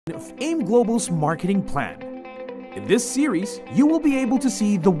of AIM Global's marketing plan. In this series, you will be able to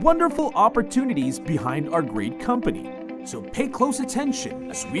see the wonderful opportunities behind our great company. So pay close attention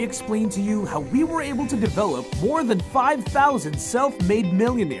as we explain to you how we were able to develop more than 5,000 self-made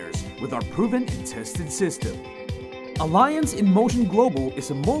millionaires with our proven and tested system. Alliance in Motion Global is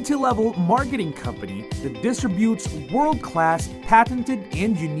a multi-level marketing company that distributes world-class, patented,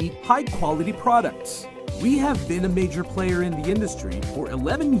 and unique high-quality products. We have been a major player in the industry for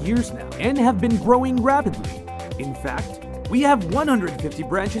 11 years now and have been growing rapidly. In fact, we have 150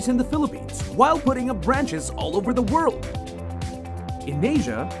 branches in the Philippines while putting up branches all over the world. In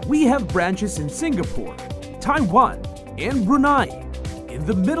Asia, we have branches in Singapore, Taiwan, and Brunei. In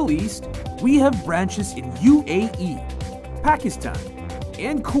the Middle East, we have branches in UAE, Pakistan,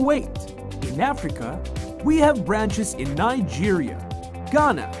 and Kuwait. In Africa, we have branches in Nigeria,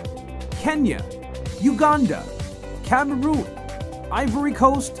 Ghana, Kenya, Uganda, Cameroon, Ivory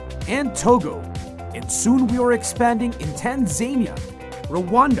Coast, and Togo. And soon we are expanding in Tanzania,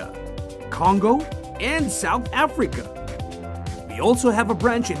 Rwanda, Congo, and South Africa. We also have a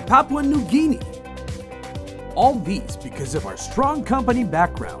branch in Papua New Guinea. All these because of our strong company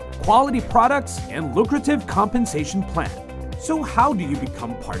background, quality products, and lucrative compensation plan. So how do you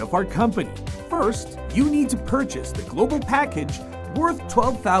become part of our company? First, you need to purchase the global package worth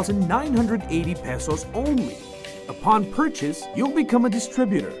 12,980 pesos only. Upon purchase, you'll become a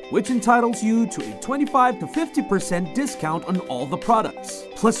distributor, which entitles you to a 25 to 50% discount on all the products.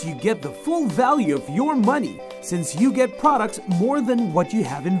 Plus, you get the full value of your money since you get products more than what you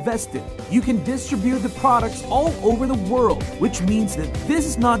have invested. You can distribute the products all over the world, which means that this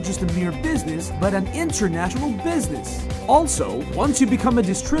is not just a mere business, but an international business. Also, once you become a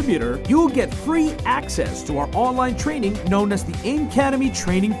distributor, you'll get free access to our online training known as the AIM Academy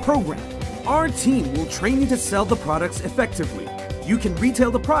training program. Our team will train you to sell the products effectively. You can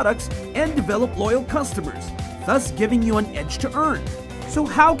retail the products and develop loyal customers, thus giving you an edge to earn. So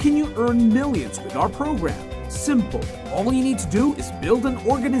how can you earn millions with our program? Simple. All you need to do is build an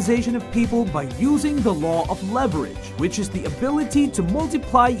organization of people by using the law of leverage, which is the ability to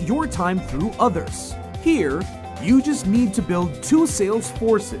multiply your time through others. Here, you just need to build two sales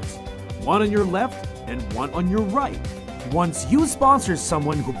forces, one on your left and one on your right. Once you sponsor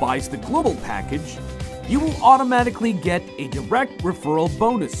someone who buys the global package, you will automatically get a direct referral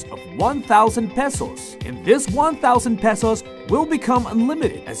bonus of 1,000 pesos. And this 1,000 pesos will become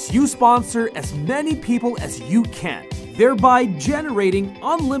unlimited as you sponsor as many people as you can, thereby generating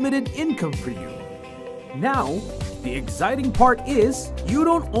unlimited income for you. Now, the exciting part is you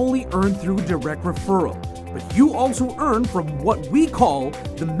don't only earn through direct referral, but you also earn from what we call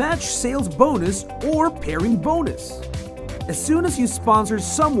the match sales bonus or pairing bonus. As soon as you sponsor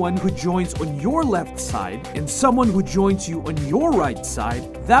someone who joins on your left side and someone who joins you on your right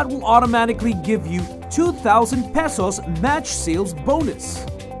side, that will automatically give you 2,000 pesos match sales bonus.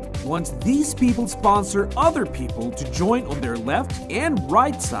 Once these people sponsor other people to join on their left and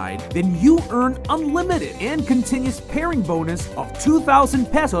right side, then you earn unlimited and continuous pairing bonus of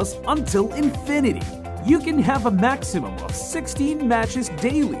 2,000 pesos until infinity. You can have a maximum of 16 matches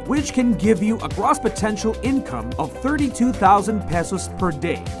daily, which can give you a gross potential income of 32,000 pesos per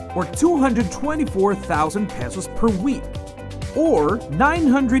day, or 224,000 pesos per week, or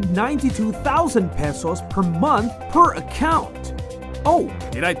 992,000 pesos per month per account. Oh,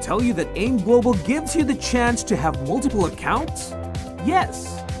 did I tell you that AIM Global gives you the chance to have multiple accounts?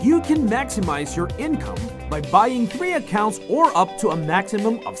 Yes, you can maximize your income by buying 3 accounts or up to a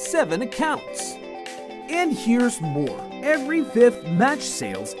maximum of 7 accounts. And here's more. Every 5th match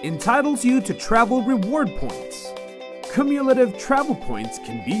sales entitles you to travel reward points. Cumulative travel points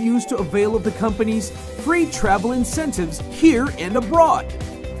can be used to avail of the company's free travel incentives here and abroad.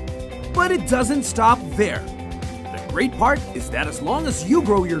 But it doesn't stop there. The great part is that as long as you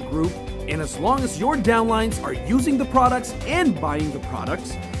grow your group and as long as your downlines are using the products and buying the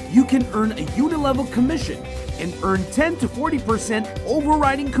products, you can earn a unilevel commission and earn 10 to 40%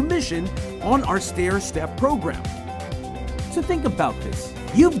 overriding commission on our stair-step program. So think about this.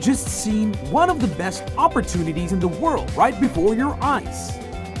 You've just seen one of the best opportunities in the world right before your eyes.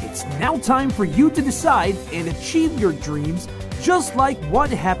 It's now time for you to decide and achieve your dreams just like what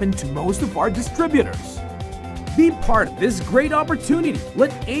happened to most of our distributors. Be part of this great opportunity.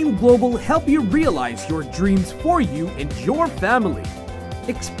 Let AIM Global help you realize your dreams for you and your family.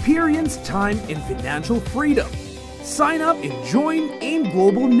 Experience time and financial freedom. Sign up and join AIM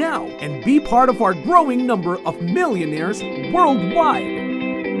Global now and be part of our growing number of millionaires worldwide.